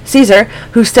Caesar,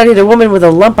 who studied a woman with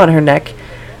a lump on her neck.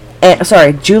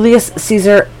 Julius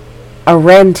Caesar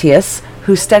Arrhenius,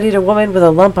 who studied a woman with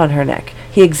a lump on her neck.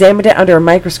 He examined it under a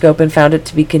microscope and found it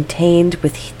to be contained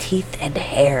with teeth and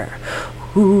hair.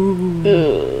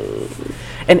 Ooh.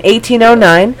 In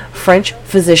 1809, French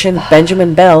physician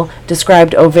Benjamin Bell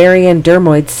described ovarian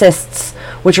dermoid cysts,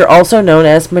 which are also known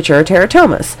as mature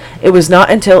teratomas. It was not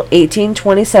until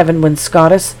 1827 when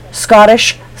Scottish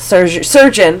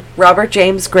surgeon Robert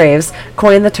James Graves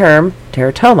coined the term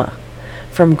teratoma,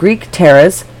 from Greek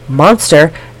teras,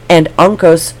 monster, and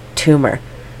onkos, tumor.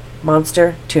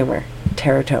 Monster, tumor.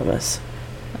 Teratomas.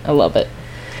 I love it.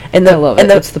 I love it.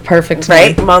 It's the perfect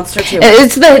name. Right? Monster tumor.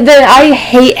 It's I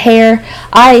hate hair.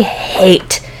 I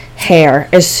hate hair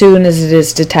as soon as it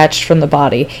is detached from the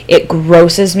body. It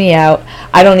grosses me out.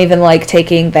 I don't even like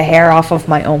taking the hair off of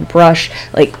my own brush.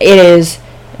 Like, it is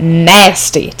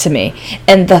nasty to me.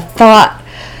 And the thought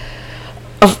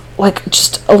of, like,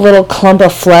 just a little clump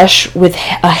of flesh with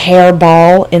a hair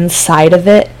ball inside of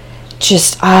it,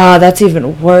 just, that's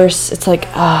even worse. It's like,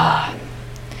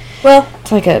 well,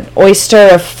 it's like an oyster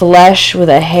of flesh with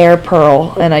a hair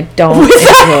pearl, and I don't enjoy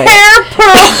it. Hair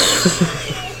pearl!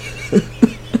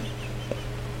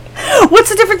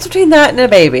 What's the difference between that and a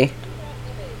baby?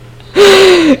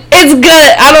 It's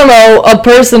good. I don't know, a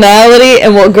personality,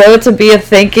 and will grow to be a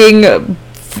thinking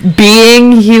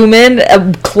being human,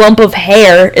 a clump of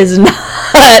hair is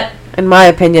not. In my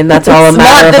opinion, that's all a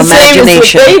matter of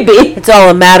imagination. It's all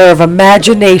a matter of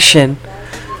imagination.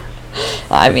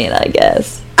 I mean, I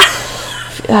guess.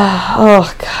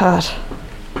 Oh, God.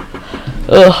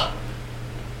 Ugh.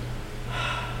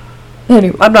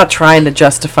 Anyway. I'm not trying to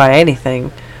justify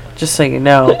anything, just so you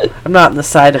know. I'm not on the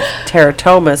side of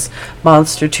teratomas,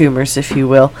 monster tumors, if you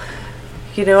will.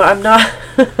 You know, I'm not...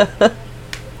 I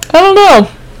don't know.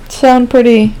 Sound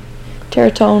pretty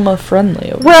teratoma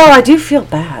friendly. Well, I do feel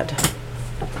bad.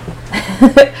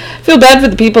 Feel bad for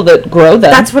the people that grow them.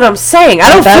 That's what I'm saying.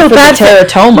 I don't feel bad for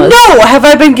teratomas. No, have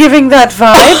I been giving that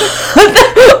vibe?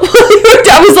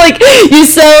 I was like, you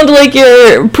sound like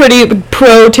you're pretty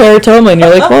pro teratoma, and you're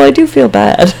like, well, I do feel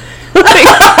bad.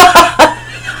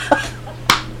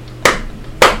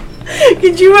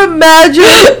 Could you imagine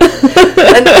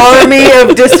an army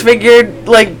of disfigured,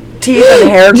 like, teeth and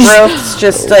hair growths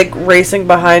just, like, racing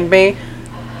behind me?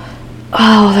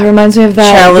 Oh, that reminds me of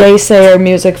that Gaysayer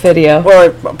music video. Well,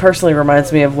 it personally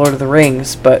reminds me of Lord of the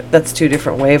Rings, but that's two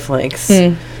different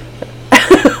wavelengths.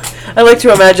 I like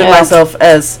to imagine myself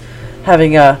as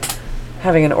having an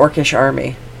orcish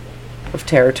army of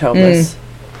teratomas.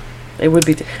 It would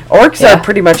be... orcs are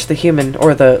pretty much the human,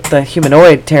 or the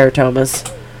humanoid teratomas.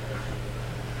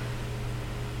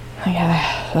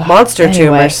 Monster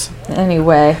tumors.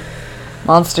 Anyway.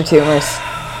 Monster tumors.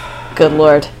 Good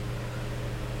Lord.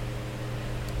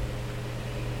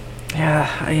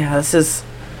 Yeah, this is...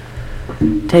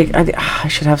 I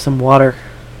should have some water.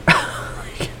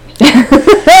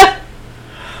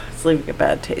 It's leaving a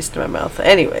bad taste in my mouth.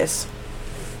 Anyways.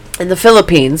 In the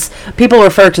Philippines, people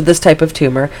refer to this type of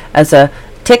tumor as a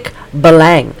tic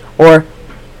balang, or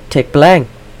tic balang.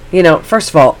 You know, first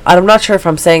of all, I'm not sure if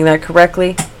I'm saying that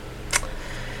correctly.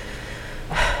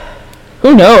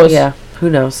 Who knows? Yeah, who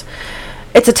knows?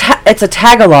 It's a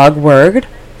Tagalog word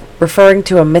referring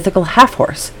to a mythical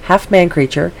half-horse, half-man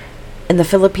creature in the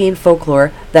Philippine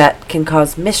folklore that can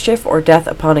cause mischief or death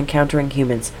upon encountering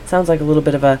humans. Sounds like a little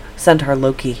bit of a centaur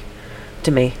Loki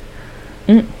to me.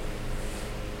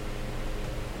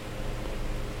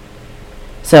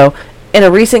 So, in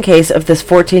a recent case of this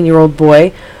 14-year-old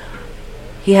boy,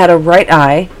 he had a right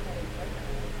eye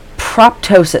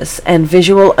proptosis and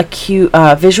visual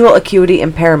acuity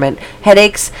impairment,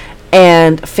 headaches,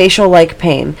 and facial-like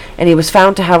pain, and he was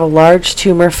found to have a large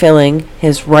tumor filling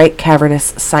his right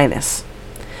cavernous sinus.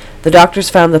 The doctors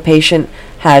found the patient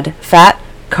had fat,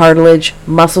 cartilage,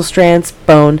 muscle strands,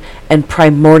 bone, and a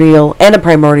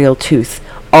primordial tooth,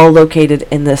 all located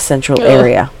in the central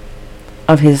area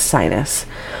of his sinus.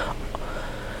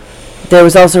 There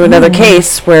was also another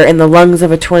case where in the lungs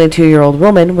of a 22-year-old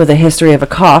woman with a history of a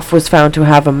cough was found to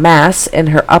have a mass in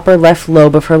her upper left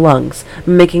lobe of her lungs,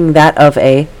 mimicking that of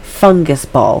a fungus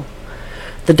ball.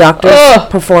 The doctors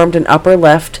performed an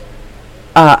left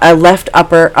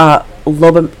upper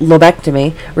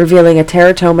lobectomy, revealing a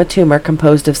teratoma tumor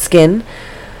composed of skin,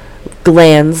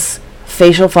 glands,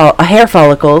 hair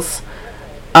follicles,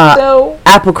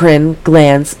 apocrine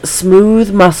glands,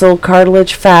 smooth muscle,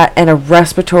 cartilage, fat, and a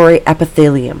respiratory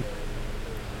epithelium.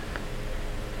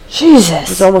 Jesus. It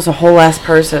was almost a whole ass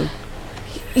person.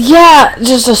 Yeah,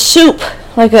 just a soup.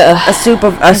 Like a soup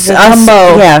of a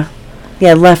gumbo.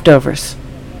 Yeah, leftovers.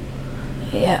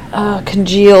 Yeah,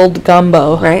 congealed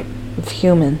gumbo. Right? Of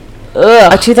human.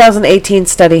 Ugh. A 2018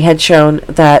 study had shown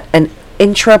that an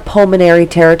intrapulmonary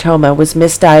teratoma was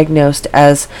misdiagnosed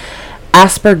as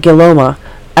aspergilloma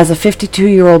as a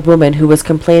 52-year-old woman who was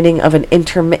complaining of an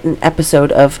intermittent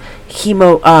episode of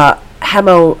hemoptysis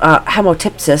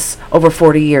over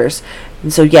 40 years.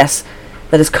 And so, yes,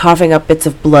 that is coughing up bits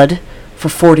of blood for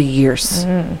 40 years.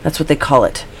 That's what they call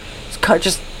it. It's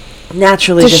just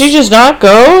naturally. Did she just not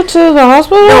go to the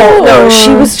hospital? No,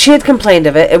 she had complained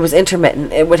of it. It was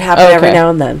intermittent. It would happen every now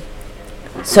and then.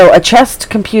 So a chest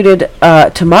computed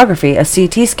tomography, a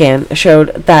CT scan,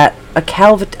 showed that a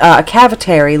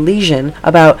cavitary lesion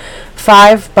about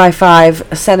 5 by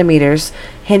 5 centimeters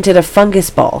hinted a fungus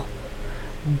ball.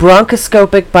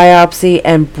 Bronchoscopic biopsy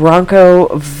and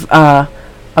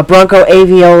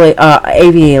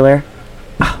bronchoalveolar.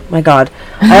 Oh my God,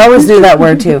 I always knew that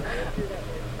word too.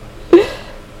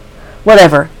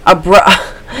 Whatever. A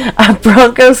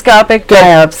bronchoscopic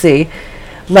biopsy.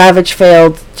 Lavage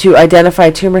failed to identify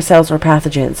tumor cells or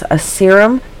pathogens. A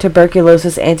serum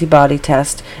tuberculosis antibody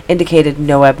test indicated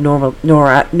no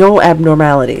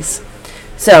abnormalities.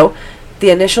 So, the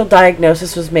initial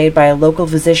diagnosis was made by a local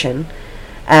physician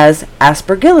as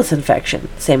Aspergillus infection,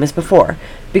 same as before,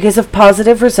 because of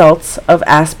positive results of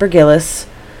Aspergillus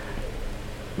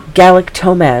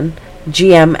galactoman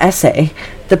GMSA,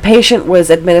 the patient was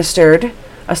administered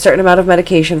a certain amount of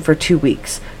medication for 2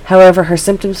 weeks. However, her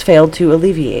symptoms failed to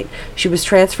alleviate. She was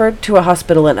transferred to a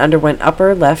hospital and underwent an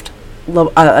upper left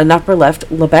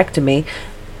lobectomy,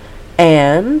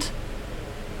 and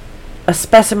a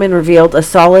specimen revealed a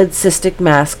solid cystic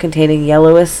mass containing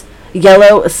yellow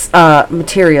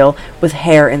material with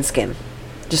hair and skin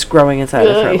just growing inside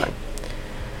of her leg.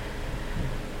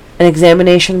 An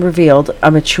examination revealed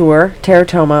a mature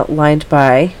teratoma lined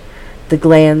by the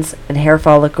glands and hair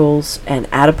follicles and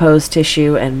adipose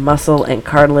tissue and muscle and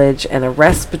cartilage, and a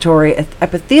respiratory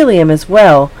epithelium as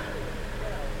well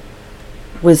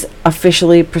was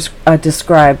officially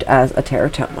described as a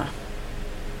teratoma.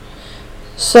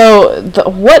 So,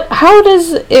 how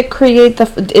does it create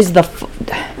is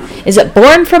it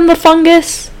born from the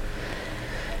fungus?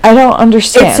 I don't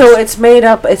understand. It's made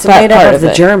up of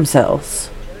the germ cells.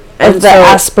 Of the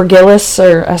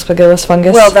aspergillus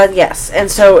fungus? Well, yes.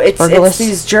 And so it's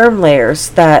these germ layers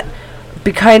that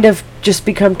kind of just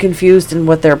become confused in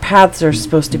what their paths are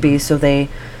supposed to be, so they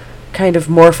kind of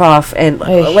morph off, and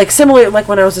similar, like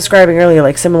when I was describing earlier,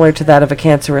 like similar to that of a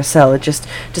cancerous cell, it just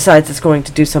decides it's going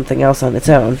to do something else on its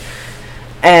own.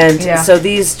 And so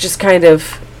these just kind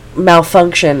of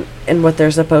malfunction in what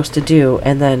they're supposed to do,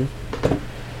 and then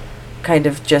kind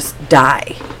of just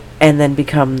die, and then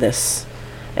become this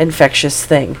infectious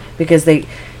thing, because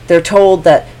they're told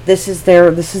that this is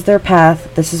their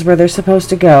path, this is where they're supposed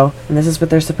to go, and this is what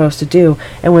they're supposed to do,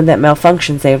 and when that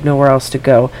malfunctions, they have nowhere else to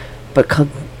go but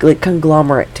create a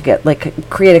conglomerate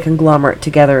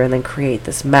together and then create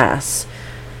this mass,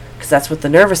 because that's what the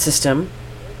nervous system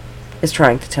is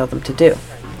trying to tell them to do.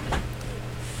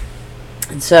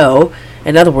 And so,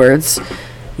 in other words,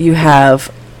 you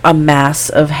have a mass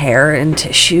of hair and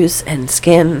tissues and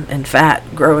skin and fat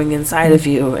growing inside of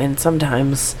you, and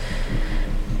sometimes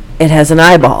it has an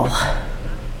eyeball.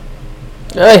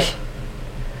 Ugh.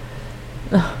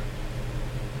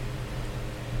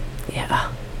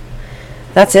 Yeah.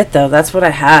 That's it, though. That's what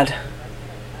I had.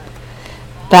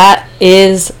 That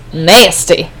is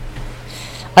nasty.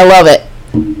 I love it.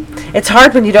 It's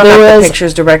hard when you don't have the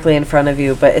pictures directly in front of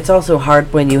you, but it's also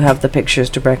hard when you have the pictures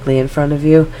directly in front of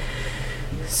you.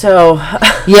 So,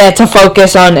 yeah, to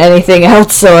focus on anything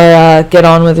else or get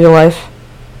on with your life.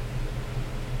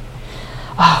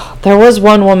 Oh, there was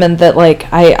one woman that,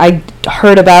 I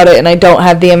heard about it, and I don't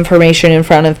have the information in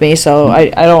front of me, so I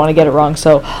don't want to get it wrong.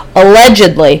 So,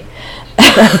 allegedly,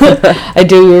 I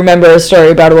do remember a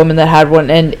story about a woman that had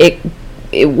one, and it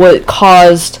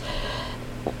caused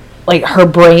her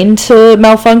brain to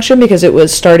malfunction because it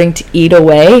was starting to eat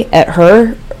away at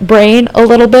her brain a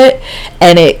little bit,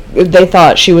 and they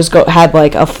thought she had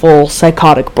a full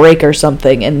psychotic break or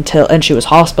something, and she was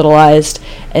hospitalized,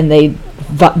 and they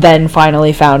then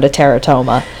finally found a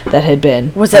teratoma that had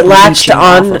been latched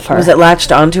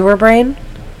onto her brain?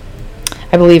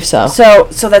 I believe so.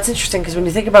 So that's interesting, because when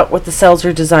you think about what the cells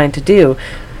are designed to do,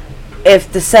 if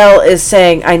the cell is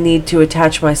saying, I need to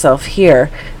attach myself here,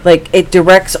 it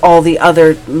directs all the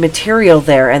other material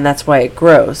there, and that's why it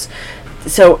grows.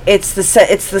 So it's the cell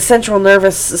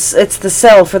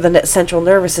for the central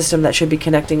nervous system that should be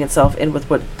connecting itself in with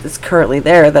what is currently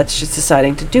there, that's just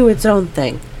deciding to do its own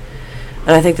thing.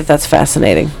 And I think that's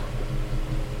fascinating.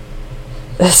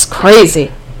 That's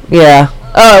crazy. Yeah.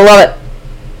 Oh,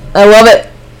 I love it.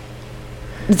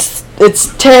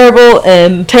 It's terrible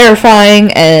and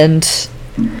terrifying and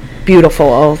beautiful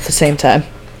all at the same time.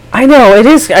 I know, it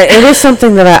is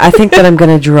something that I think that I'm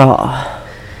going to draw.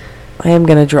 I am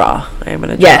going to draw.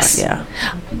 Yes. Yeah.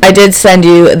 I did send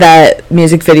you that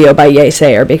music video by Ye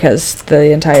Sayer, because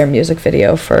the entire music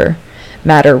video for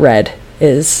Matter Red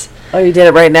is... Oh, you did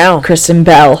it right now. Kristen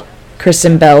Bell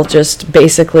just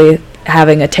basically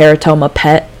having a teratoma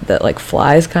pet that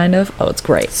flies, kind of. Oh, it's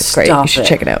great. It's great. You should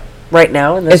check it out. Right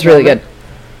now? It's really good.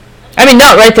 I mean,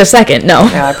 not right this second, no.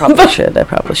 Yeah, I probably should.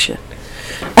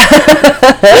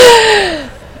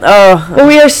 Well,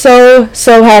 we are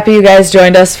so happy you guys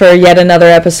joined us for yet another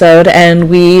episode, and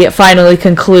we finally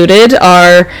concluded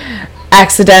our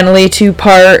accidentally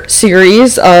 2-part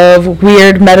series of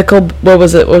weird medical, what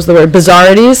was the word?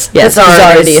 Bizarrities? Yes,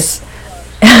 bizarrities.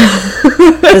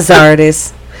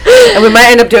 Bizarrities. And we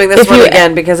might end up doing this one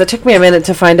again, because it took me a minute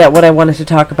to find out what I wanted to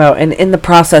talk about, and in the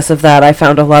process of that, I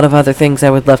found a lot of other things I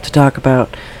would love to talk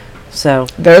about. So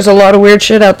there's a lot of weird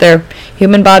shit out there.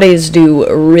 Human bodies do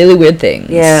really weird things.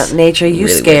 Yeah, nature, you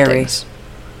really scary.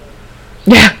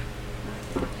 Yeah.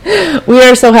 We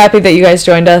are so happy that you guys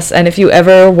joined us, and if you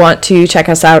ever want to check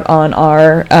us out on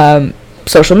our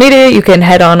social media, you can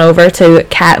head on over to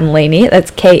KAT and Laney.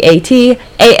 That's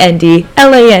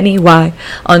KATANDLANEY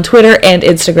on Twitter and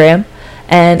Instagram.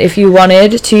 And if you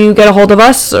wanted to get a hold of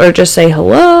us or just say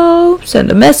hello,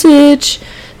 send a message,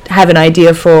 have an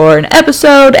idea for an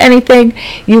episode, anything,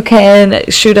 you can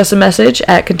shoot us a message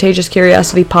at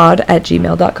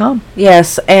contagiouscuriositypod@gmail.com.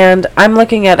 Yes, and I'm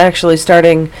looking at actually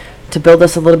starting to build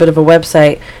us a little bit of a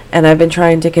website, and I've been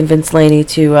trying to convince Laney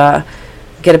to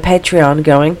get a Patreon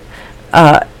going,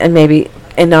 and maybe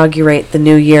inaugurate the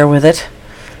new year with it,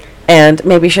 and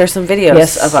maybe share some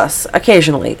videos of us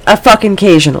occasionally, fucking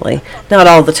occasionally, not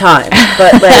all the time,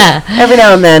 but like every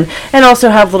now and then, and also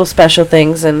have little special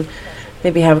things, and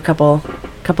maybe have a couple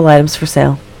items for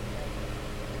sale.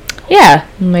 Yeah,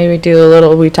 maybe do a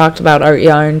little, we talked about art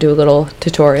yarn, do a little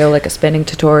tutorial, like a spinning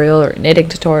tutorial or a knitting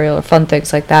tutorial or fun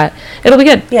things like that. It'll be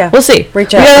good. Yeah. We'll see.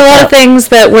 Reach out. We got a lot of things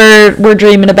that we're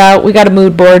dreaming about. We got a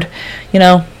mood board, you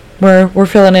know, we're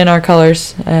filling in our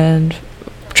colors and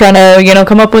trying to, you know,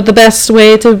 come up with the best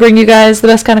way to bring you guys the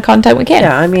best kind of content we can.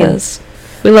 Yeah, I mean, 'cause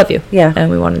we love you. Yeah. And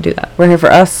we want to do that. We're here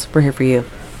for us. We're here for you.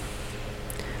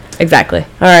 Exactly.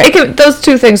 All right. Those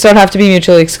two things don't have to be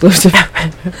mutually exclusive.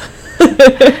 All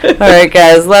right,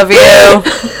 guys. Love you.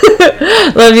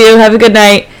 Love you. Have a good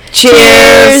night.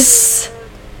 Cheers.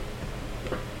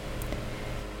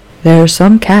 There are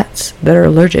some cats that are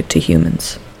allergic to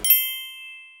humans.